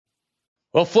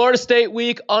Well, Florida State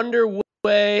week underway,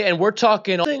 and we're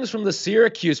talking all things from the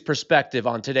Syracuse perspective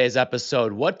on today's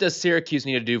episode. What does Syracuse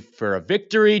need to do for a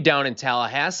victory down in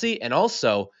Tallahassee? And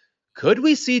also, could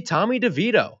we see Tommy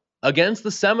DeVito against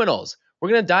the Seminoles? We're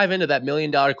going to dive into that $1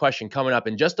 million question coming up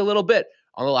in just a little bit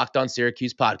on the Locked On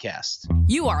Syracuse podcast.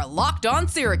 You are Locked On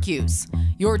Syracuse,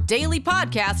 your daily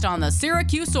podcast on the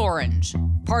Syracuse Orange,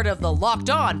 part of the Locked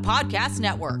On Podcast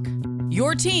Network,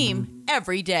 your team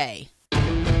every day.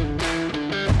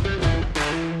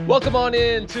 Welcome on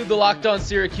in to the Locked On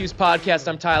Syracuse podcast.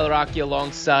 I'm Tyler Rocky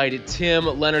alongside Tim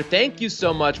Leonard. Thank you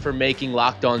so much for making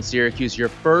Locked On Syracuse your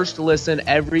first listen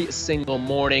every single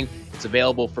morning. It's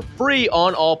available for free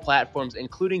on all platforms,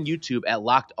 including YouTube at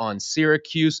Locked On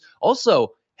Syracuse.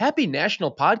 Also, happy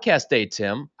National Podcast Day,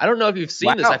 Tim. I don't know if you've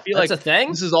seen this. I feel like a thing?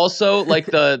 This is also like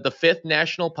the fifth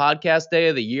National Podcast Day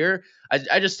of the year.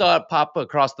 I just saw it pop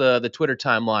across the Twitter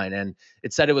timeline, and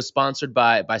it said it was sponsored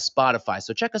by Spotify.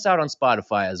 So check us out on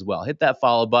Spotify as well. Hit that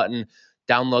follow button,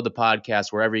 download the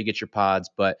podcast wherever you get your pods.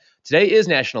 But today is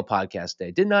National Podcast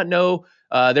Day. Did not know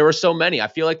there were so many. I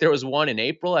feel like there was one in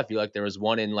April. I feel like there was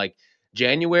one in like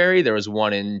January. There was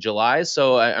one in July.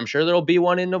 So I'm sure there'll be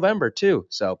one in November too.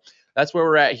 So that's where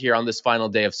we're at here on this final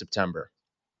day of September.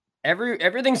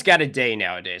 Everything's got a day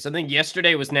nowadays. I think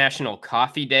yesterday was National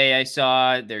Coffee Day. I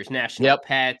saw there's National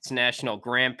Pets, National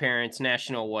Grandparents,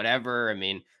 National whatever. I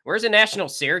mean, where's a National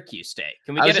Syracuse Day?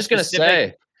 Can we get a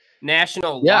specific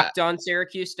National Locked On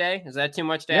Syracuse Day? Is that too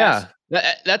much to ask?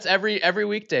 That's every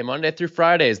weekday, Monday through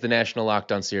Friday is the National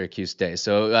Locked On Syracuse Day.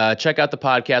 So check out the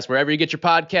podcast wherever you get your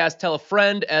podcast. Tell a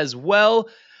friend as well.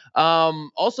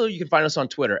 Also, you can find us on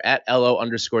Twitter at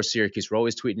LO_Syracuse. We're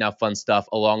always tweeting out fun stuff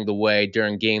along the way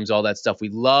during games, all that stuff. We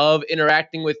love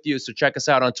interacting with you. So check us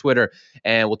out on Twitter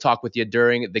and we'll talk with you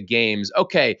during the games.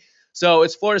 Okay. So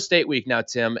it's Florida State week now,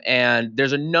 Tim, and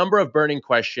there's a number of burning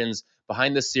questions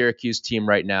behind the Syracuse team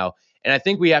right now. And I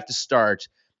think we have to start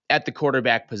at the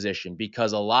quarterback position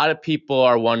because a lot of people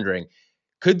are wondering,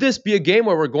 could this be a game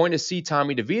where we're going to see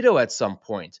Tommy DeVito at some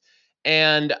point?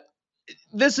 And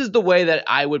this is the way that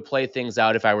I would play things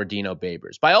out if I were Dino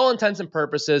Babers. By all intents and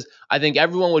purposes, I think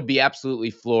everyone would be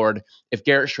absolutely floored if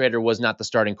Garrett Shrader was not the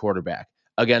starting quarterback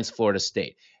against Florida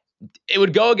State. It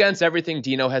would go against everything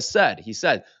Dino has said. He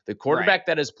said the quarterback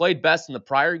that has played best in the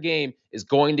prior game is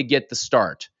going to get the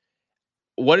start.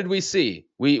 What did we see?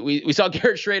 We saw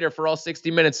Garrett Shrader for all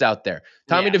 60 minutes out there.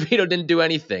 Tommy DeVito didn't do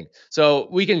anything. So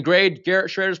we can grade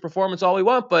Garrett Shrader's performance all we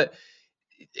want, but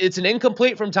it's an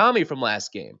incomplete from Tommy from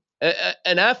last game.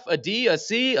 An F, a D, a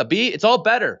C, a B, it's all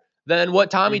better than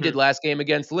what Tommy did last game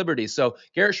against Liberty. So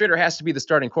Garrett Shrader has to be the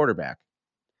starting quarterback.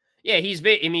 Yeah,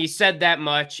 he said that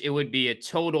much. It would be a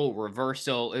total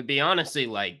reversal. It would be honestly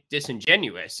like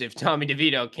disingenuous if Tommy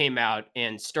DeVito came out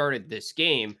and started this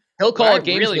game. He'll call it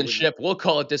gamesmanship. We'll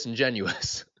call it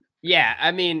disingenuous. Yeah,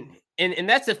 I mean, and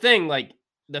that's the thing, like,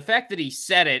 the fact that he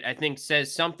said it, I think,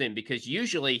 says something because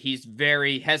usually he's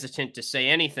very hesitant to say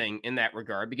anything in that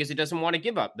regard because he doesn't want to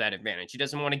give up that advantage. He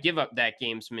doesn't want to give up that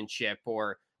gamesmanship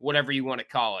or whatever you want to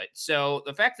call it. So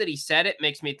the fact that he said it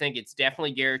makes me think it's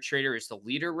definitely Garrett Shrader is the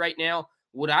leader right now.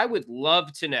 What I would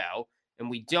love to know, and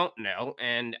we don't know,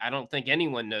 and I don't think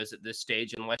anyone knows at this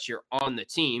stage unless you're on the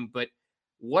team, but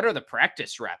what are the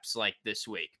practice reps like this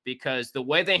week? Because the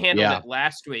way they handled it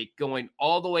last week, going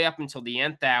all the way up until the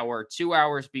nth hour, 2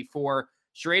 hours before,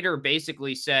 Shrader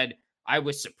basically said, I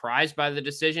was surprised by the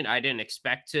decision. I didn't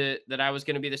expect that I was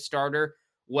going to be the starter.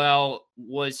 Well,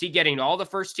 was he getting all the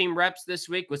first team reps this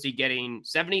week? Was he getting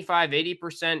 75,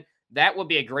 80%? That would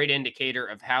be a great indicator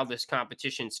of how this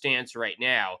competition stands right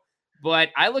now. But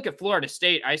I look at Florida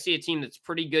State. I see a team that's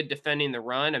pretty good defending the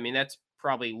run. I mean, that's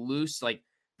probably loose. Like,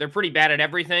 they're pretty bad at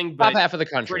everything, but top half of the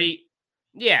country.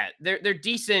 They're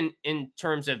decent in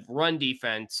terms of run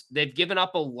defense. They've given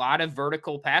up a lot of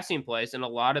vertical passing plays and a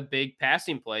lot of big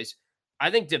passing plays.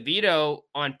 I think DeVito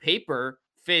on paper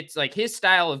fits like his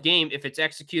style of game, if it's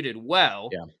executed well,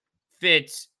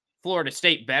 fits Florida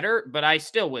State better, but I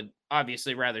still would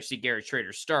obviously rather see Garrett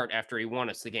Shrader start after he won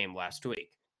us the game last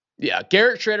week. Yeah,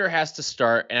 Garrett Shrader has to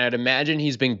start, and I'd imagine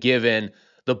he's been given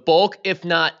the bulk, if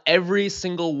not every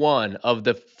single one of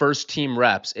the first team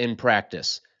reps in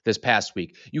practice this past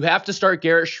week. You have to start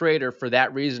Garrett Shrader for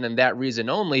that reason and that reason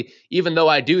only, even though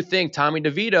I do think Tommy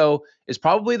DeVito is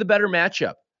probably the better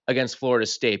matchup against Florida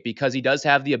State because he does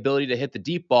have the ability to hit the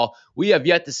deep ball. We have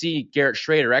yet to see Garrett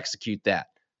Shrader execute that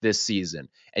this season.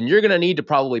 And you're going to need to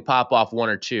probably pop off one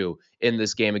or two in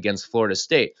this game against Florida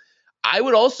State. I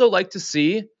would also like to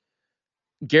see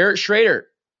Garrett Shrader,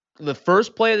 the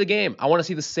first play of the game, I want to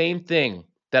see the same thing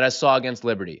that I saw against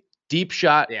Liberty. Deep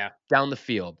shot down the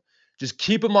field. Just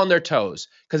keep them on their toes.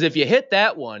 Because if you hit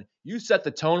that one, you set the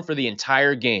tone for the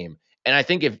entire game. And I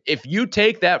think if you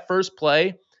take that first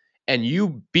play and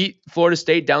you beat Florida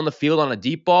State down the field on a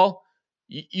deep ball,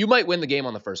 you might win the game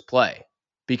on the first play.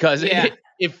 Because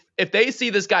if they see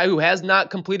this guy who has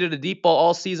not completed a deep ball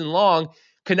all season long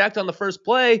connect on the first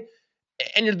play,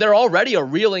 and they're already a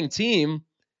reeling team,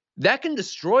 that can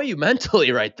destroy you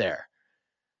mentally right there.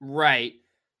 Right.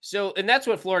 So, and that's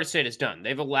what Florida State has done.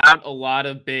 They've allowed a lot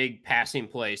of big passing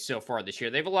plays so far this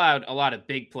year. They've allowed a lot of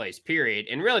big plays, period.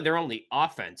 And really, their only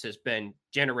offense has been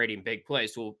generating big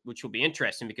plays, which will be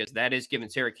interesting because that has given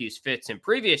Syracuse fits in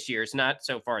previous years, not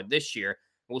so far this year.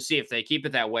 We'll see if they keep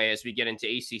it that way as we get into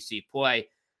ACC play.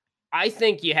 I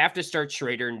think you have to start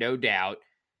Schrader, no doubt.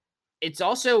 It's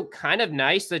also kind of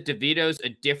nice that DeVito's a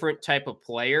different type of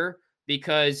player.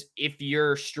 Because if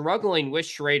you're struggling with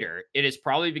Schrader, it is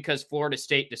probably because Florida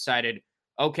State decided,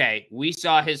 okay, we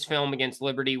saw his film against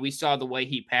Liberty. We saw the way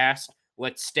he passed.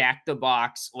 Let's stack the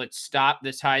box. Let's stop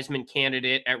this Heisman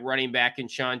candidate at running back in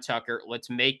Sean Tucker. Let's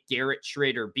make Garrett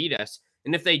Schrader beat us.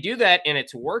 And if they do that and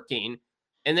it's working,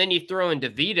 and then you throw in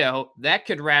DeVito, that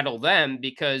could rattle them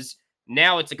because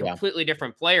now it's a completely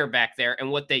different player back there. And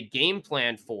what they game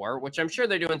planned for, which I'm sure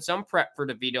they're doing some prep for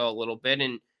DeVito a little bit,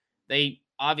 and they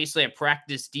obviously a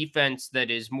practice defense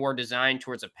that is more designed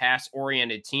towards a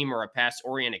pass-oriented team or a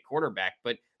pass-oriented quarterback,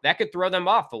 but that could throw them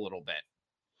off a little bit.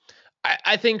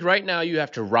 I think right now you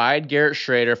have to ride Garrett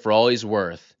Schrader for all he's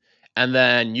worth, and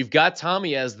then you've got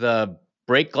Tommy as the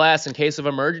break glass in case of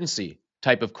emergency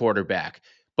type of quarterback.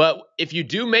 But if you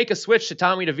do make a switch to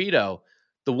Tommy DeVito,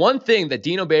 the one thing that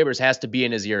Dino Babers has to be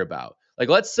in his ear about, like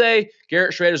let's say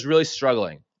Garrett Schrader's really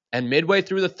struggling, and midway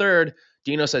through the third,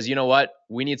 Dino says, you know what?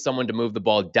 We need someone to move the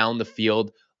ball down the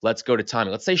field. Let's go to Tommy.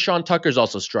 Let's say Sean Tucker's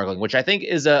also struggling, which I think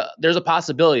there's a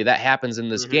possibility that happens in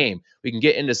this game. We can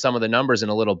get into some of the numbers in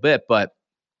a little bit, but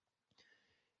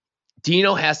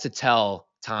Dino has to tell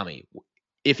Tommy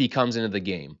if he comes into the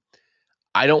game,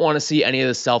 I don't want to see any of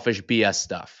the selfish BS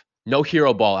stuff. No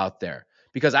hero ball out there.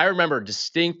 Because I remember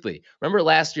distinctly,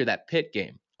 last year, that Pitt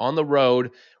game on the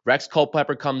road, Rex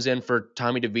Culpepper comes in for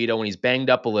Tommy DeVito when he's banged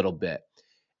up a little bit.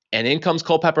 And in comes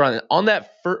Culpepper on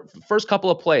that first couple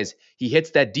of plays. He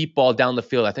hits that deep ball down the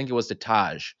field. I think it was to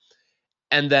Taj.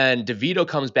 And then DeVito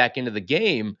comes back into the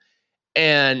game,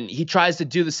 and he tries to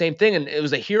do the same thing. And it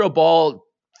was a hero ball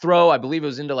throw. I believe it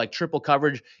was into like triple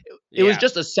coverage. It was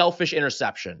just a selfish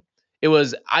interception. It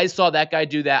was, I saw that guy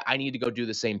do that. I need to go do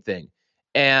the same thing.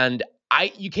 And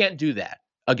you can't do that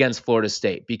against Florida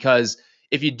State, because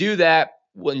if you do that,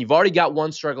 when you've already got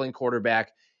one struggling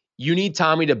quarterback, you need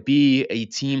Tommy to be a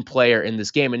team player in this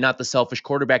game and not the selfish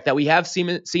quarterback that we have seen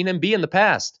him be in the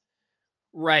past.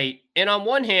 Right. And on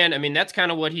one hand, I mean, that's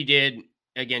kind of what he did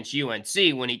against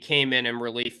UNC when he came in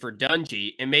relief for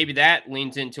Dungy. And maybe that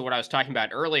leans into what I was talking about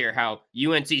earlier, how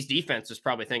UNC's defense was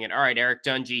probably thinking, all right, Eric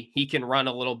Dungy, he can run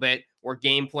a little bit. We're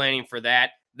game planning for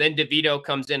that. Then DeVito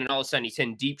comes in and all of a sudden he's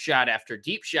hitting deep shot after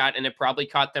deep shot, and it probably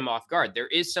caught them off guard. There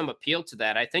is some appeal to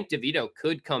that. I think DeVito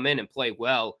could come in and play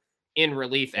well in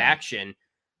relief action.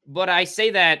 But I say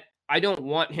that I don't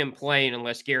want him playing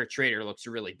unless Garrett Schrader looks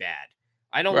really bad.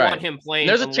 I don't want him playing.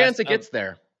 There's a chance it gets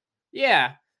there.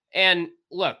 Yeah. And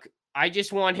look, I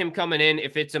just want him coming in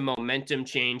if it's a momentum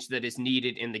change that is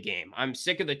needed in the game. I'm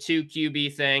sick of the 2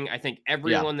 QB thing. I think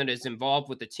everyone that is involved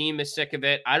with the team is sick of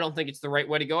it. I don't think it's the right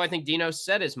way to go. I think Dino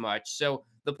said as much. So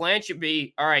the plan should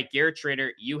be, all right, Garrett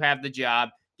Schrader, you have the job.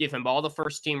 Give him all the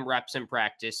first team reps in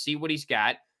practice. See what he's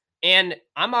got. And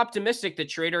I'm optimistic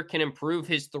that Schrader can improve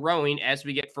his throwing as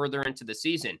we get further into the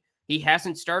season. He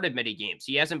hasn't started many games.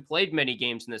 He hasn't played many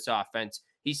games in this offense.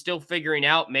 He's still figuring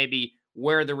out maybe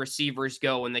where the receivers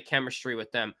go and the chemistry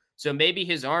with them. So maybe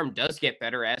his arm does get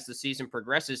better as the season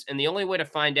progresses. And the only way to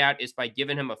find out is by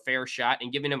giving him a fair shot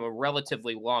and giving him a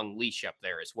relatively long leash up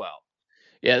there as well.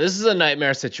 Yeah, this is a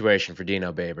nightmare situation for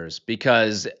Dino Babers,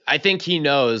 because I think he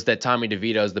knows that Tommy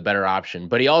DeVito is the better option,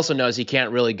 but he also knows he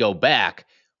can't really go back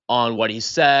on what he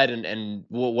said and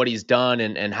what he's done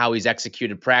and how he's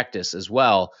executed practice as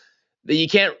well. You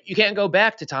can't go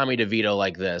back to Tommy DeVito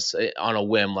like this on a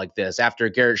whim like this after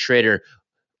Garrett Schrader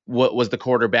was the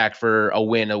quarterback for a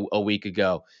win a week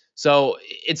ago. So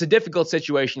it's a difficult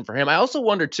situation for him. I also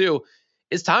wonder too,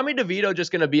 is Tommy DeVito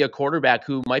just going to be a quarterback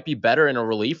who might be better in a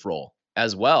relief role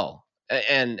as well?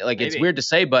 And like, maybe. It's weird to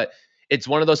say, but it's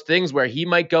one of those things where he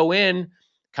might go in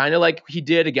kind of like he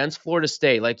did against Florida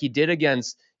State, like he did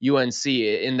against UNC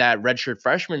in that redshirt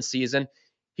freshman season.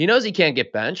 He knows he can't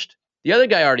get benched. The other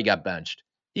guy already got benched.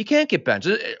 He can't get benched,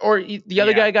 or the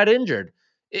other guy got injured.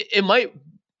 It might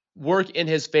work in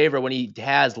his favor when he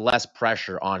has less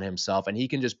pressure on himself and he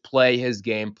can just play his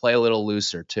game, play a little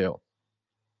looser too.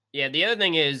 Yeah, the other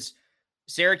thing is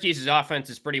Syracuse's offense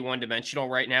is pretty one-dimensional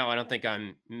right now. I don't think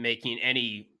I'm making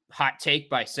any hot take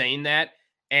by saying that.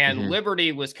 And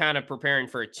Liberty was kind of preparing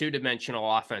for a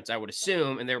two-dimensional offense, I would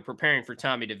assume, and they were preparing for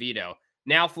Tommy DeVito.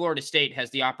 Now Florida State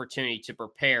has the opportunity to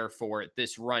prepare for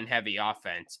this run-heavy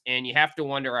offense. And you have to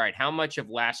wonder, all right, how much of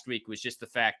last week was just the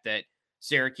fact that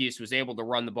Syracuse was able to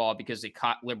run the ball because they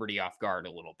caught Liberty off guard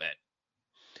a little bit?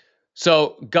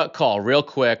 So, gut call, real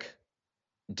quick.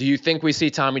 Do you think we see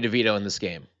Tommy DeVito in this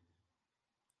game?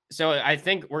 So I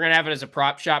think we're going to have it as a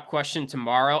prop shop question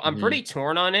tomorrow. I'm pretty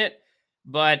torn on it,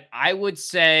 but I would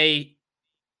say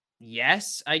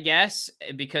yes, I guess,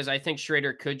 because I think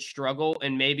Schrader could struggle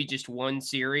and maybe just one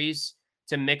series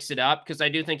to mix it up, because I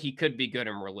do think he could be good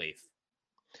in relief.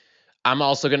 I'm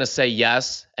also going to say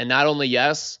yes. And not only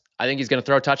yes, I think he's going to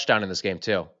throw a touchdown in this game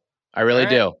too. I really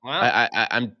do. Wow.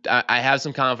 I have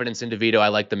some confidence in DeVito. I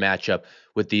like the matchup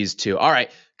with these two. All right,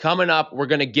 coming up, we're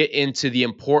going to get into the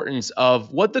importance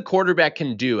of what the quarterback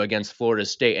can do against Florida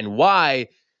State and why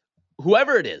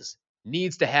whoever it is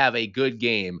needs to have a good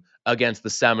game against the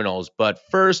Seminoles. But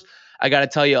first, I got to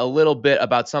tell you a little bit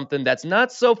about something that's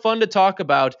not so fun to talk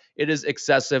about. It is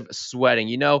excessive sweating.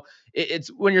 You know, it's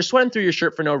when you're sweating through your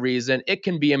shirt for no reason, it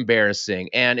can be embarrassing,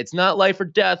 and it's not life or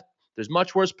death. There's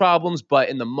much worse problems, but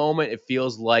in the moment, it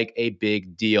feels like a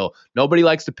big deal. Nobody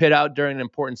likes to pit out during an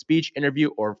important speech, interview,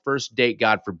 or first date,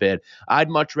 God forbid. I'd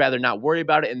much rather not worry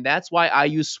about it, and that's why I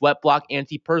use Sweatblock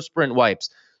antiperspirant wipes.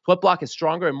 Sweatblock is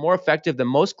stronger and more effective than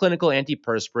most clinical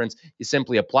antiperspirants. You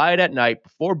simply apply it at night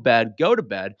before bed, go to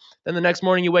bed. Then the next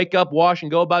morning you wake up, wash,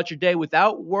 and go about your day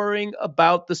without worrying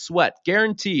about the sweat.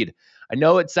 Guaranteed. I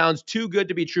know it sounds too good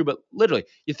to be true, but literally,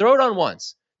 you throw it on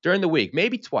once during the week,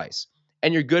 maybe twice,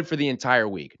 and you're good for the entire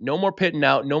week. No more pitting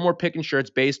out, no more picking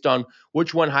shirts based on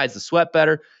which one hides the sweat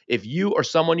better. If you or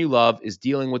someone you love is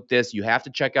dealing with this, you have to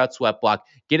check out Sweatblock.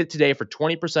 Get it today for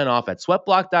 20% off at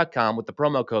sweatblock.com with the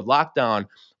promo code LOCKEDON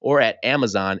or at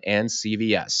Amazon and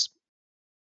CVS.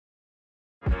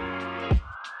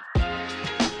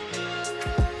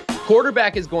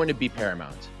 Quarterback is going to be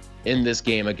paramount in this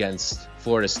game against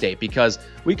Florida State because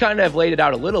we kind of have laid it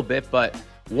out a little bit, but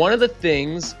one of the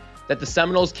things that the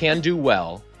Seminoles can do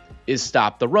well is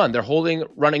stop the run. They're holding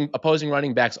opposing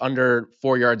running backs under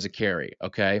 4 yards a carry,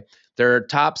 okay? They're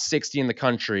top 60 in the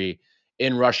country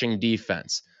in rushing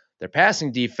defense. Their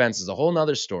passing defense is a whole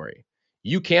nother story.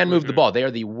 You can move the ball. They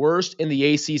are the worst in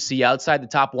the ACC, outside the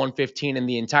top 115 in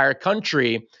the entire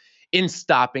country in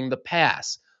stopping the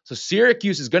pass. So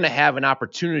Syracuse is going to have an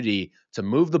opportunity to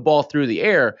move the ball through the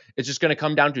air. It's just going to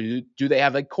come down to, do they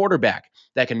have a quarterback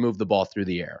that can move the ball through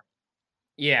the air?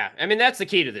 Yeah, I mean, that's the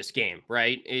key to this game,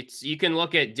 right? You can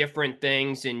look at different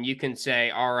things and you can say,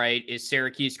 all right, is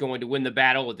Syracuse going to win the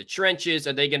battle of the trenches?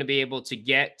 Are they going to be able to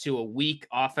get to a weak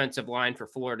offensive line for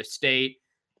Florida State?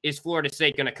 Is Florida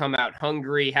State going to come out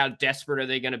hungry? How desperate are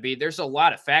they going to be? There's a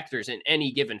lot of factors in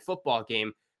any given football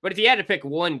game. But if you had to pick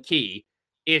one key,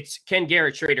 it's, can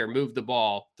Garrett Schrader move the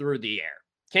ball through the air?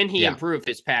 Can he improve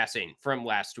his passing from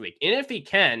last week? And if he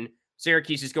can,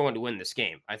 Syracuse is going to win this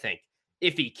game, I think.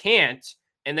 If he can't,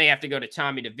 and they have to go to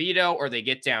Tommy DeVito, or they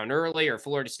get down early, or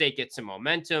Florida State gets some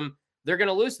momentum, they're going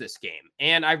to lose this game.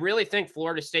 And I really think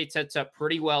Florida State sets up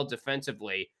pretty well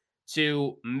defensively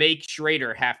to make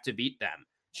Schrader have to beat them.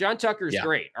 Sean Tucker's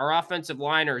great. Our offensive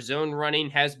line, our zone running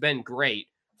has been great.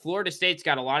 Florida State's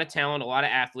got a lot of talent, a lot of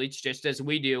athletes, just as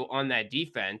we do on that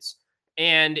defense.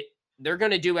 And they're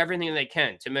going to do everything they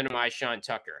can to minimize Sean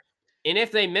Tucker. And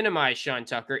if they minimize Sean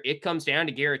Tucker, it comes down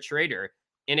to Garrett Schrader.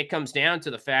 And it comes down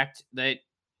to the fact that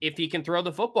if he can throw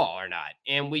the football or not.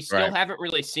 And we still haven't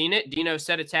really seen it. Dino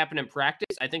said it's happened in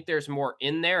practice. I think there's more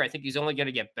in there. I think he's only going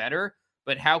to get better.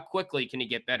 But how quickly can he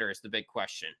get better is the big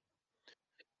question.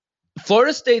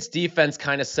 Florida State's defense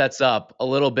kind of sets up a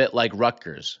little bit like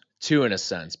Rutgers, too, in a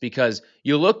sense, because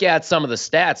you look at some of the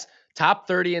stats, top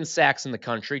 30 in sacks in the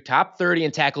country, top 30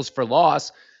 in tackles for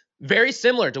loss, very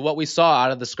similar to what we saw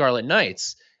out of the Scarlet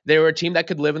Knights. They were a team that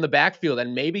could live in the backfield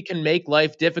and maybe can make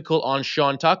life difficult on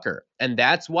Sean Tucker. And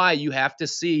that's why you have to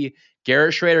see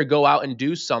Garrett Schrader go out and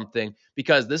do something,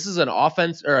 because this is an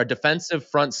offense or a defensive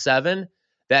front seven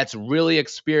that's really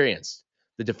experienced.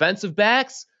 The defensive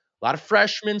backs, a lot of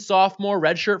freshmen, sophomore,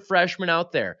 redshirt freshmen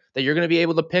out there that you're going to be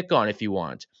able to pick on if you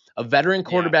want. A veteran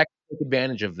quarterback can take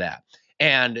advantage of that.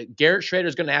 And Garrett Schrader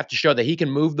is going to have to show that he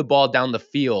can move the ball down the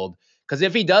field, because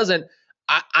if he doesn't,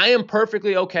 I am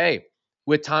perfectly okay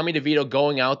with Tommy DeVito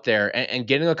going out there and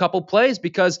getting a couple plays,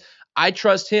 because I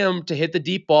trust him to hit the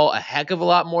deep ball a heck of a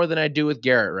lot more than I do with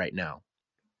Garrett right now.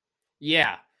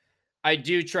 Yeah. I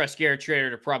do trust Garrett Trader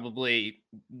to probably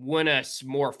win us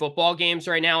more football games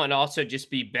right now and also just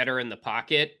be better in the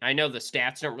pocket. I know the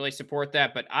stats don't really support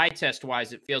that, but eye test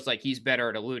wise, it feels like he's better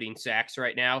at eluding sacks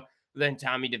right now than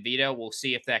Tommy DeVito. We'll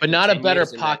see if that But not a better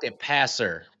continues. pocket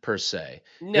passer per se.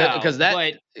 No, Because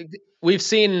but we've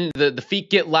seen the feet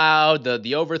get loud,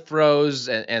 the overthrows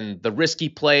and the risky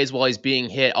plays while he's being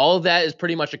hit. All of that is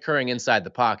pretty much occurring inside the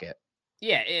pocket.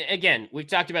 yeah, again, we've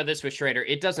talked about this with Schrader.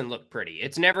 It doesn't look pretty.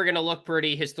 It's never going to look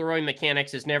pretty. His throwing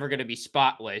mechanics is never going to be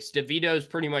spotless. DeVito's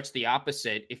pretty much the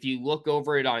opposite. If you look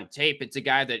over it on tape, it's a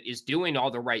guy that is doing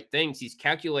all the right things. He's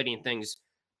calculating things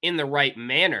in the right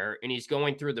manner and he's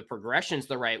going through the progressions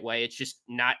the right way. It's just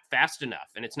not fast enough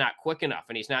and it's not quick enough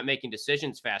and he's not making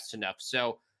decisions fast enough.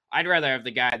 So I'd rather have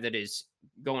the guy that is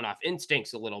going off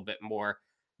instincts a little bit more.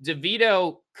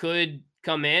 DeVito could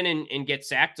come in and get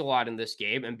sacked a lot in this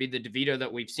game and be the DeVito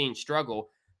that we've seen struggle.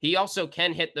 He also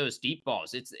can hit those deep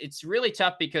balls. It's really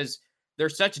tough because they're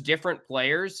such different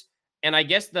players. And I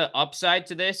guess the upside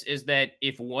to this is that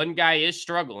if one guy is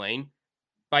struggling,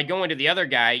 by going to the other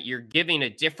guy, you're giving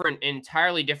a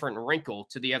entirely different wrinkle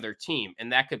to the other team.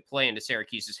 And that could play into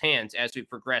Syracuse's hands as we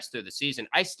progress through the season.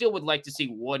 I still would like to see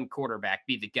one quarterback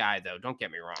be the guy, though. Don't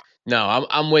get me wrong. No,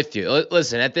 I'm with you.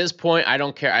 Listen, at this point, I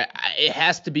don't care. It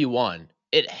has to be one.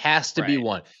 It has to be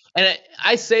one. And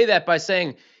I say that by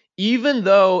saying, even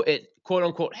though it quote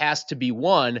unquote has to be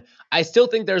one, I still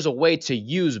think there's a way to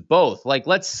use both. Like,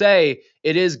 let's say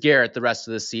it is Garrett the rest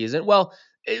of the season. Well,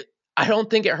 I don't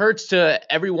think it hurts to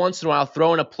every once in a while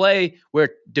throw in a play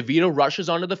where DeVito rushes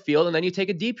onto the field and then you take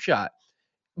a deep shot.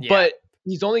 Yeah. But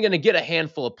he's only going to get a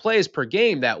handful of plays per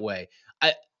game that way.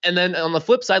 And then on the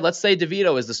flip side, let's say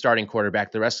DeVito is the starting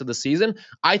quarterback the rest of the season.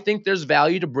 I think there's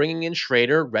value to bringing in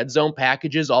Schrader, red zone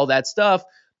packages, all that stuff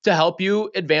to help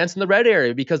you advance in the red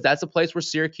area because that's a place where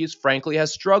Syracuse, frankly,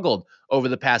 has struggled over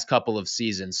the past couple of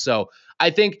seasons. So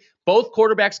I think both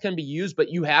quarterbacks can be used,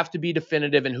 but you have to be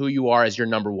definitive in who you are as your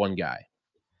number one guy.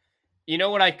 You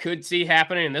know what I could see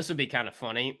happening, and this would be kind of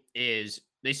funny, is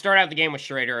they start out the game with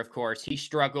Schrader, of course. He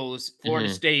struggles. Florida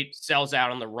State sells out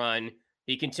on the run.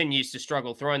 He continues to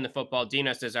struggle throwing the football.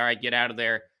 Dino says, all right, get out of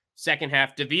there. Second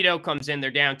half, DeVito comes in. They're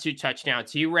down 2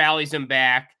 touchdowns. He rallies them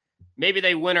back. Maybe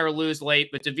they win or lose late,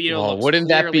 but DeVito looks wouldn't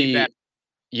that be better.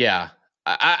 Yeah.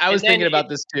 I was thinking about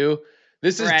this too.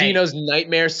 This is Dino's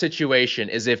nightmare situation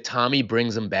is if Tommy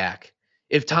brings him back.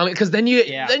 If Tommy, because then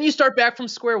you start back from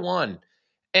square one.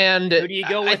 And who do you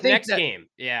go with next game?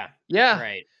 Yeah.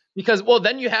 Right. Because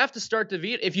then you have to start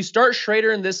DeVito. If you start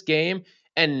Schrader in this game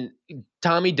and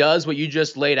Tommy does what you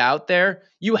just laid out there,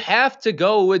 you have to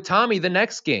go with Tommy the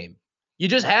next game. You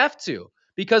just have to.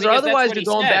 Because otherwise you're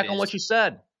going back on what you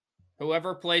said.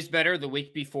 Whoever plays better the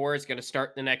week before is going to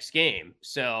start the next game.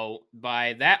 So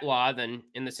by that law, then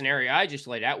in the scenario I just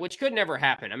laid out, which could never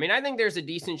happen. I mean, I think there's a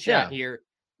decent shot here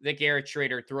that Garrett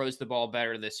Schrader throws the ball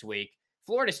better this week.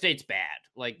 Florida State's bad.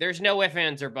 Like, there's no ifs,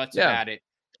 ands, or buts about it.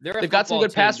 They've got some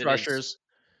good pass rushers.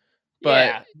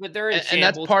 But they're in shambles. And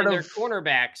that's part of their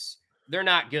cornerbacks. They're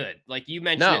not good. Like you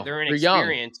mentioned, they're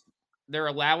inexperienced. They're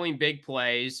allowing big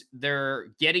plays.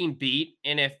 They're getting beat.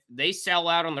 And if they sell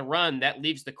out on the run, that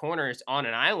leaves the corners on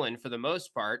an island for the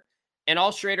most part. And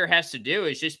all Schrader has to do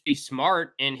is just be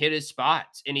smart and hit his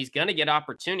spots. And he's going to get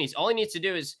opportunities. All he needs to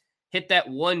do is hit that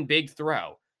one big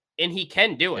throw. And he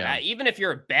can do it. Even if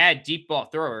you're a bad deep ball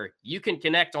thrower, you can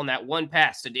connect on that one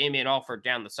pass to Damian Alford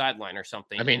down the sideline or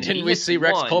something. I mean, didn't we see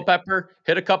Rex Culpepper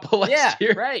hit a couple last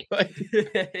year? Yeah, right.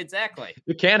 Exactly.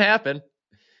 It can happen.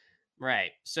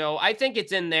 Right. So I think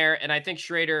it's in there. And I think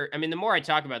Schrader, I mean, the more I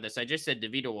talk about this, I just said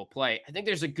DeVito will play. I think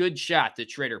there's a good shot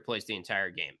that Schrader plays the entire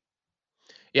game.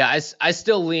 Yeah, I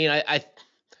still lean. I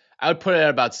would put it at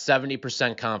about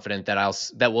 70% confident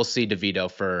that we'll see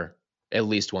DeVito for at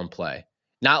least one play.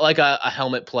 Not like a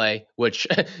helmet play, which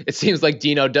it seems like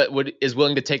Dino is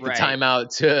willing to take the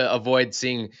timeout to avoid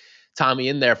seeing Tommy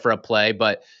in there for a play.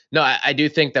 But no, I do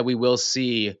think that we will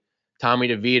see Tommy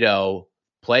DeVito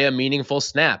play a meaningful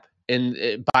snap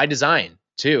by design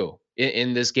too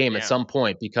in this game at some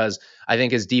point, because I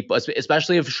think his deep,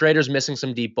 especially if Schrader's missing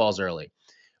some deep balls early.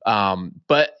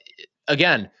 But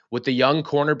again, with the young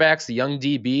cornerbacks, the young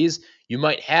DBs, you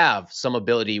might have some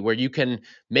ability where you can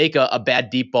make a bad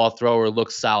deep ball thrower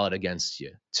look solid against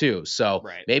you too. So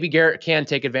maybe Garrett can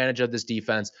take advantage of this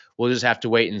defense. We'll just have to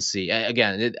wait and see.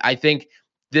 Again, I think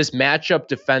this matchup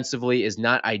defensively is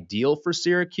not ideal for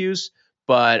Syracuse,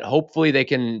 but hopefully they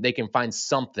can find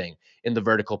something in the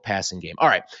vertical passing game. All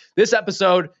right, this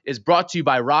episode is brought to you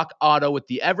by Rock Auto. With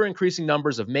the ever-increasing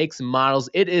numbers of makes and models,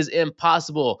 it is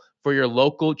impossible for your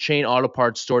local chain auto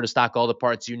parts store to stock all the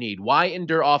parts you need. Why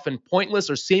endure often pointless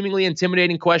or seemingly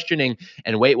intimidating questioning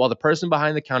and wait while the person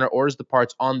behind the counter orders the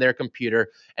parts on their computer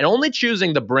and only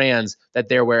choosing the brands that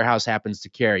their warehouse happens to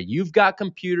carry? You've got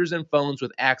computers and phones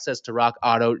with access to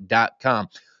rockauto.com.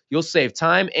 You'll save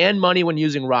time and money when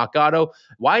using Rock Auto.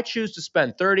 Why choose to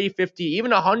spend 30, 50,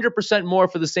 even 100% more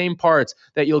for the same parts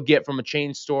that you'll get from a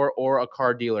chain store or a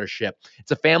car dealership?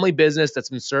 It's a family business that's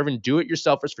been serving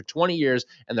do-it-yourselfers for 20 years,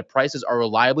 and the prices are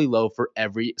reliably low for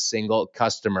every single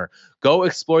customer. Go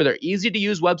explore their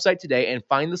easy-to-use website today and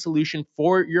find the solution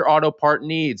for your auto part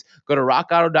needs. Go to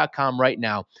rockauto.com right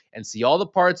now and see all the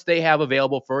parts they have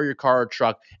available for your car or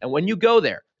truck. And when you go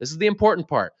there, this is the important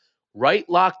part, write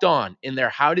Locked On in their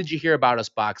How Did You Hear About Us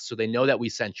box so they know that we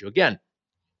sent you. Again,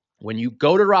 when you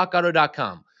go to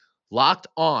rockauto.com, Locked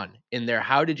On in their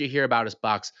How Did You Hear About Us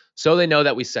box so they know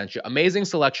that we sent you. Amazing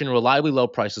selection, reliably low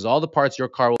prices, all the parts your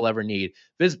car will ever need.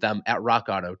 Visit them at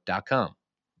rockauto.com.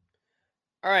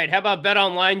 All right, how about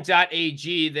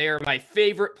betonline.ag? They are my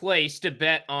favorite place to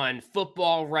bet on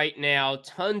football right now.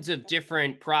 Tons of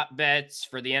different prop bets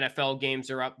for the NFL games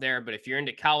are up there. But if you're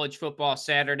into college football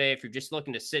Saturday, if you're just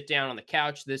looking to sit down on the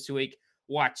couch this week,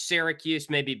 watch Syracuse,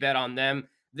 maybe bet on them.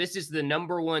 This is the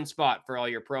number one spot for all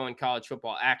your pro and college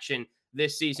football action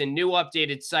this season. New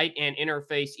updated site and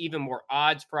interface, even more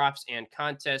odds, props, and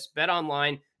contests.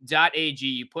 betonline.ag.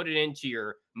 You put it into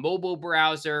your mobile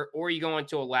browser or you go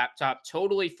into a laptop,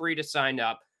 totally free to sign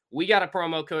up. We got a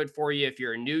promo code for you if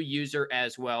you're a new user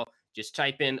as well. Just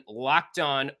type in Locked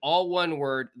On, all one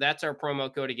word. That's our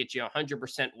promo code to get you a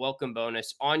 100% welcome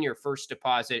bonus on your first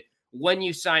deposit when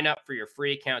you sign up for your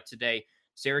free account today.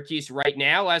 Syracuse right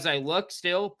now, as I look,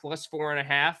 still plus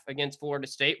 4.5 against Florida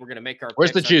State. We're going to make our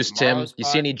Where's the picks juice, on Tim? tomorrow's You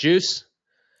pod. see any juice?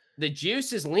 The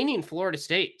juice is leaning Florida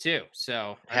State too.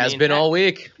 So Has been all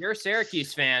week. If you're a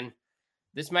Syracuse fan,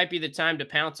 this might be the time to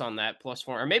pounce on that plus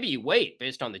 4, or maybe you wait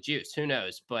based on the juice. Who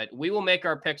knows? But we will make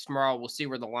our picks tomorrow. We'll see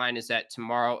where the line is at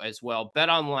tomorrow as well.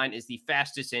 BetOnline is the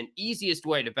fastest and easiest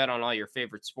way to bet on all your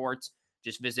favorite sports.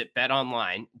 Just visit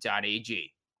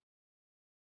betonline.ag.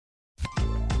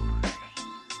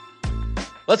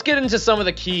 Let's get into some of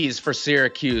the keys for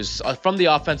Syracuse from the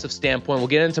offensive standpoint. We'll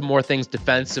get into more things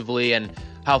defensively and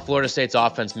how Florida State's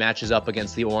offense matches up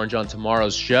against the Orange on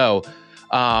tomorrow's show.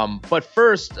 But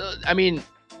first,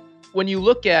 when you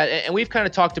look at, and we've kind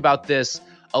of talked about this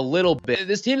a little bit,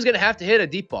 this team's going to have to hit a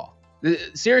deep ball.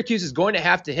 Syracuse is going to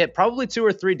have to hit probably 2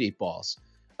 or 3 deep balls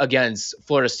against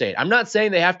Florida State. I'm not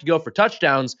saying they have to go for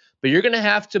touchdowns, but you're going to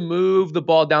have to move the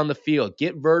ball down the field,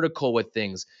 get vertical with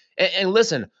things. And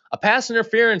listen, a pass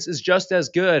interference is just as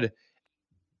good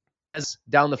as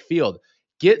down the field.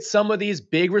 Get some of these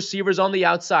big receivers on the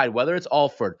outside, whether it's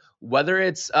Alford, whether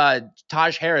it's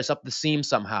Taj Harris up the seam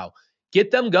somehow. Get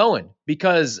them going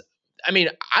because,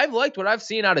 I've liked what I've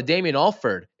seen out of Damian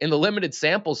Alford in the limited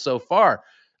sample so far.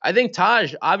 I think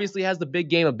Taj obviously has the big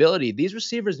game ability. These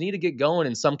receivers need to get going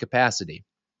in some capacity.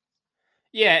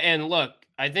 Yeah, and look,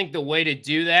 I think the way to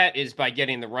do that is by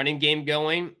getting the running game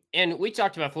going. And we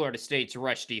talked about Florida State's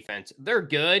rush defense. They're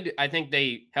good. I think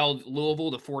they held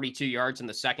Louisville to 42 yards in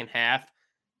the second half.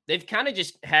 They've kind of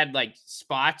just had like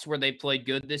spots where they played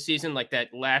good this season, like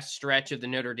that last stretch of the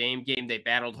Notre Dame game. They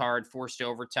battled hard, forced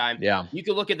overtime. Yeah. You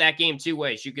could look at that game 2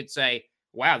 ways. You could say,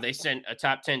 wow, they sent a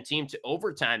top 10 team to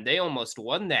overtime. They almost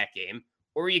won that game.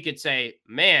 Or you could say,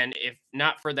 man, if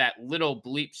not for that little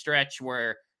bleep stretch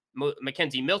where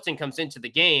Mackenzie Milton comes into the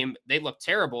game, they look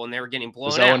terrible and they were getting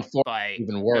blown out by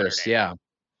even worse. Yeah.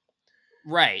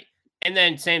 Right. And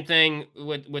then same thing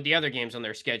with the other games on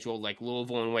their schedule, like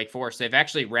Louisville and Wake Forest. They've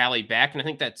actually rallied back. And I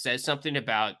think that says something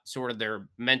about sort of their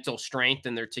mental strength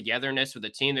and their togetherness with the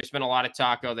team. There's been a lot of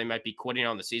talk, they might be quitting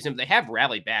on the season, but they have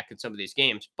rallied back in some of these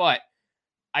games. But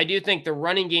I do think the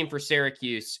running game for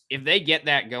Syracuse, if they get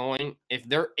that going, if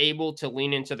they're able to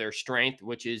lean into their strength,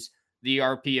 which is the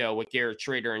RPO with Garrett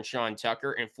Schrader and Sean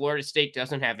Tucker, and Florida State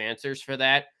doesn't have answers for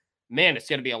that, man, it's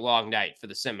going to be a long night for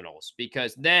the Seminoles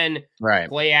because then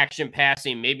play action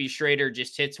passing, maybe Schrader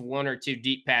just hits 1 or 2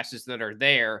 deep passes that are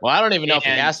there. Well, I don't even know if he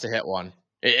has to hit one.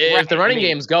 If the running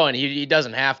game's going, he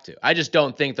doesn't have to. I just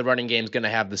don't think the running game's going to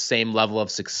have the same level of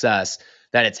success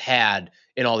that it's had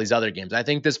in all these other games. I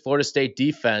think this Florida State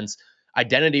defense,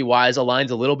 identity-wise,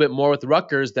 aligns a little bit more with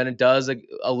Rutgers than it does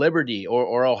a Liberty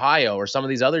or Ohio or some of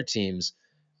these other teams.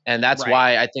 And that's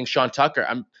why I think Sean Tucker,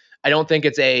 I don't think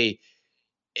it's a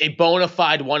bona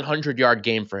fide 100-yard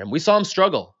game for him. We saw him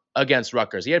struggle against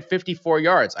Rutgers. He had 54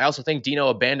 yards. I also think Dino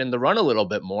abandoned the run a little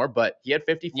bit more, but he had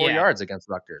 54 yards against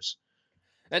Rutgers.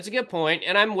 That's a good point,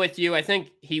 and I'm with you. I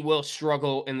think he will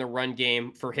struggle in the run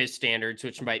game for his standards,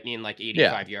 which might mean like Yeah.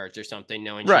 85 yards or something,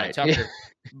 knowing Sean Right. Tucker.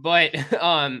 But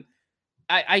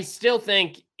I still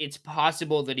think it's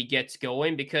possible that he gets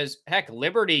going because heck,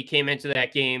 Liberty came into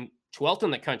that game 12th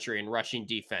in the country in rushing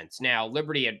defense. Now,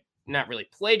 Liberty had not really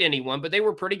played anyone, but they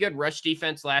were pretty good rush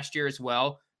defense last year as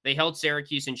well. They held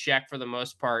Syracuse in check for the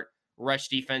most part. Rush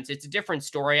defense. It's a different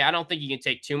story. I don't think you can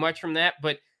take too much from that,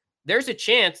 but there's a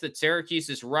chance that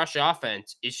Syracuse's rush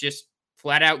offense is just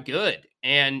flat out good.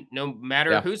 And no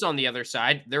matter Yeah. who's on the other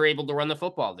side, they're able to run the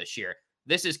football this year.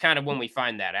 This is kind of when we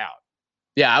find that out.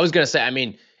 Yeah, I was gonna say, I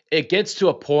mean, it gets to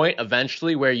a point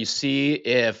eventually where you see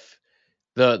if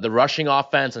the rushing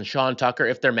offense and Sean Tucker,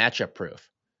 if they're matchup proof.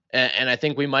 And I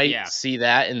think we might Yeah. see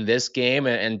that in this game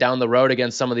and down the road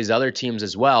against some of these other teams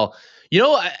as well. You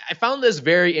know, I found this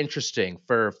very interesting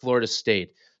for Florida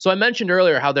State. So I mentioned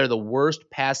earlier how they're the worst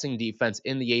passing defense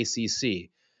in the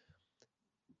ACC.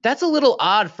 That's a little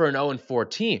odd for an 0-4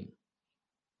 team.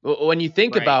 When you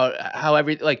think Right. about how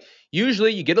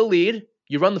usually you get a lead,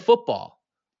 you run the football.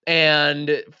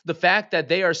 And the fact that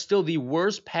they are still the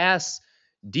worst pass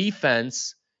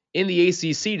defense in the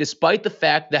ACC, despite the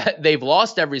fact that they've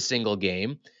lost every single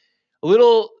game, a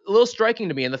little striking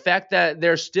to me. And the fact that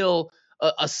they're still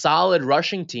a solid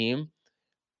rushing team,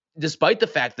 despite the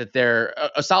fact that they're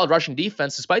a solid rushing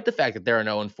defense, despite the fact that they're an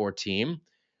 0-4 team,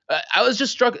 I was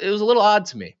just struck. It was a little odd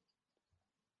to me.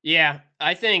 Yeah,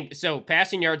 I think so.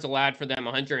 Passing yards allowed for them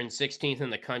 116th in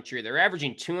the country. They're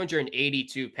averaging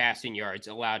 282 passing yards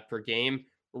allowed per game.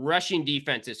 Rushing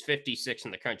defense is 56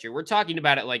 in the country. We're talking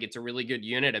about it like it's a really good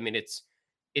unit. I mean, it's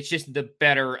just the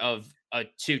better of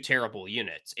two terrible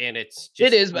units, and it's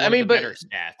just It is, one I of mean, the but better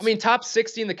stats. I mean, top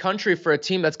 60 in the country for a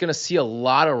team that's going to see a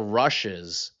lot of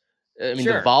rushes. I mean,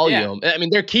 Sure, the yeah. volume. I mean,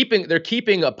 they're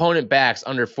keeping opponent backs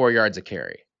under 4 yards a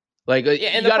carry. Like, Yeah, you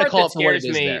and the got to part call that it for what it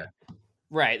scares is me, there.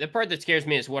 right? The part that scares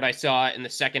me is what I saw in the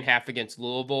second half against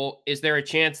Louisville. Is there a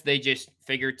chance they just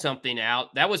figured something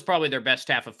out? That was probably their best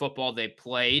half of football they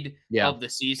played Yeah. of the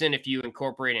season. If you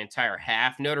incorporate an entire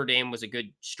half, Notre Dame was a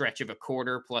good stretch of a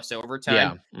quarter plus Yeah.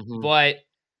 overtime. Mhm. But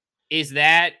is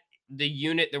that the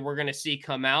unit that we're going to see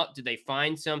come out? Did they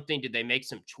find something? Did they make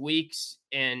some tweaks?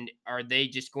 And are they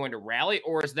just going to rally?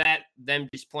 Or is that them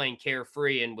just playing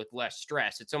carefree and with less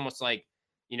stress? It's almost like,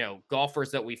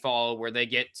 golfers that we follow where they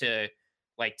get to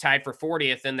like tied for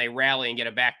 40th and they rally and get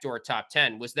a backdoor top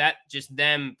 10. Was that just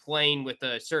them playing with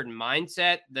a certain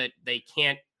mindset that they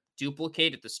can't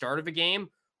duplicate at the start of a game?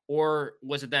 Or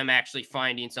was it them actually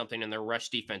finding something in their rush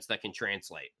defense that can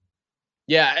translate?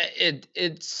 Yeah,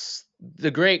 it's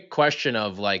the great question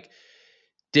of like,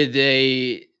 did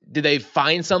they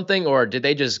find something or did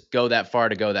they just go that far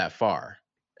to go that far?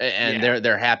 And Yeah.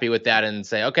 they're happy with that and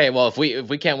say, okay, well, if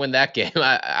we can't win that game,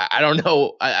 I don't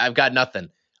know, I've got nothing.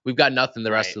 We've got nothing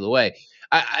the rest Right. of the way.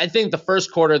 I think the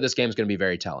first quarter of this game is going to be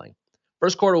very telling.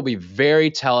 First quarter will be very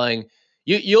telling.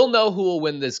 You'll know who will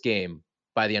win this game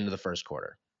by the end of the first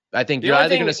quarter. I think The you're only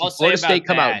either going to thing see I'll say Florida about State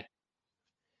come out.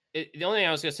 that, the only thing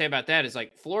I was going to say about that is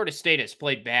like Florida State has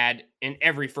played bad in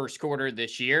every first quarter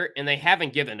this year, and they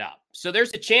haven't given up. So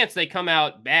there's a chance they come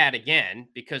out bad again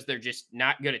because they're just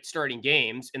not good at starting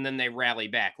games, and then they rally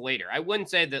back later. I wouldn't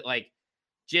say that like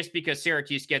just because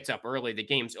Syracuse gets up early, the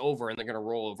game's over and they're going to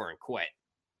roll over and quit.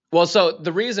 Well, so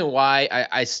the reason why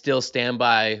I still stand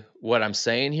by what I'm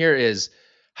saying here is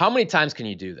how many times can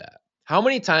you do that? How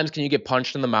many times can you get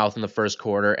punched in the mouth in the first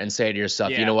quarter and say to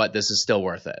yourself, you Yeah. know what, this is still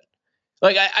worth it?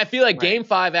 Like, I feel like Right. game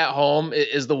 5 at home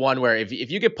is the one where if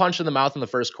you get punched in the mouth in the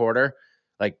first quarter,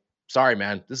 like, sorry,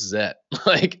 man, this is it.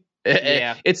 Like,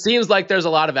 Yeah. it seems like there's a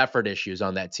lot of effort issues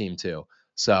on that team too.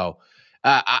 So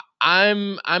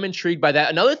I'm intrigued by that.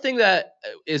 Another thing that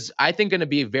is, I think, going to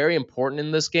be very important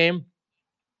in this game,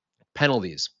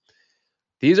 penalties.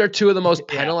 These are two of the most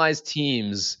Yeah. penalized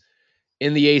teams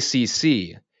in the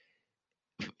ACC.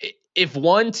 If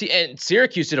one team, and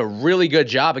Syracuse did a really good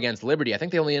job against Liberty. I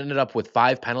think they only ended up with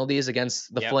 5 penalties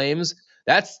against the Yep. Flames.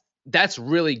 That's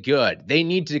really good. They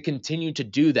need to continue to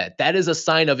do that. That is a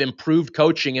sign of improved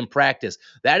coaching and practice.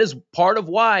 That is part of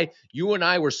why you and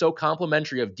I were so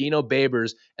complimentary of Dino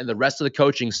Babers and the rest of the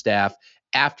coaching staff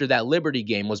after that Liberty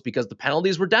game, was because the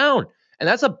penalties were down. And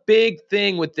that's a big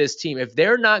thing with this team. If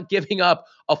they're not giving up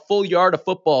a full yard of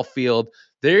football field,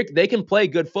 they can play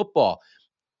good football.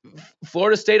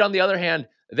 Florida State, on the other hand,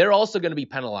 they're also going to be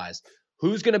penalized.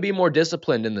 Who's going to be more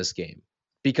disciplined in this game?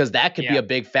 Because that could be Yeah. a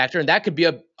big factor, and that could be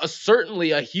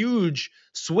certainly a huge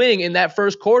swing in that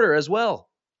first quarter as well.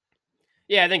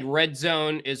 Yeah, I think red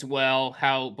zone as well,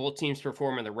 how both teams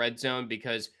perform in the red zone,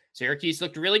 because Syracuse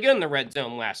looked really good in the red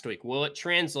zone last week. Will it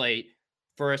translate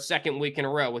for a second week in a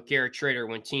row with Garrett Shrader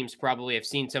when teams probably have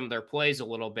seen some of their plays a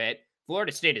little bit.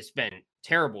 Florida State has been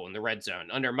terrible in the red zone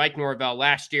under Mike Norvell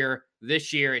last year,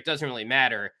 this year. It doesn't really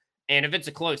matter. And if it's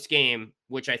a close game,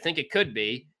 which I think it could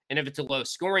be, and if it's a low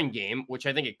scoring game, which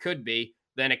I think it could be,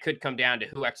 then it could come down to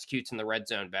who executes in the red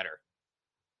zone better.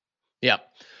 Yeah.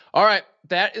 All right.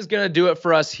 That is going to do it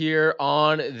for us here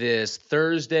on this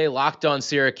Thursday Locked On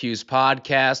Syracuse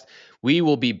podcast. We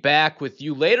will be back with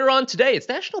you later on today. It's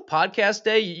National Podcast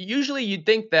Day. Usually you'd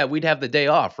think that we'd have the day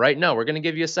off, right? No, we're going to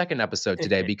give you a second episode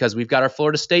today because we've got our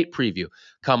Florida State preview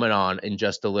coming on in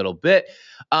just a little bit.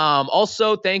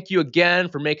 Also, thank you again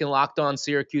for making Locked On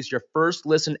Syracuse your first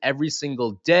listen every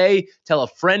single day. Tell a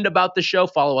friend about the show.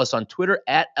 Follow us on Twitter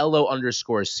at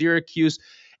 @LO_Syracuse.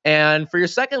 And for your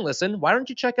second listen, why don't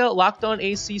you check out Locked On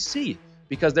ACC?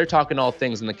 Because they're talking all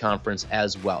things in the conference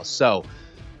as well. So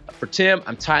for Tim,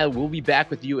 I'm Tyler. We'll be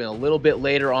back with you in a little bit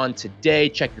later on today.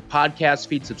 Check your podcast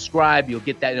feed, subscribe. You'll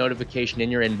get that notification in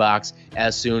your inbox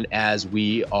as soon as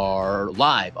we are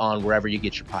live on wherever you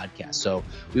get your podcast. So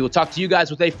we will talk to you guys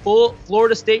with a full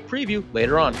Florida State preview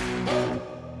later on.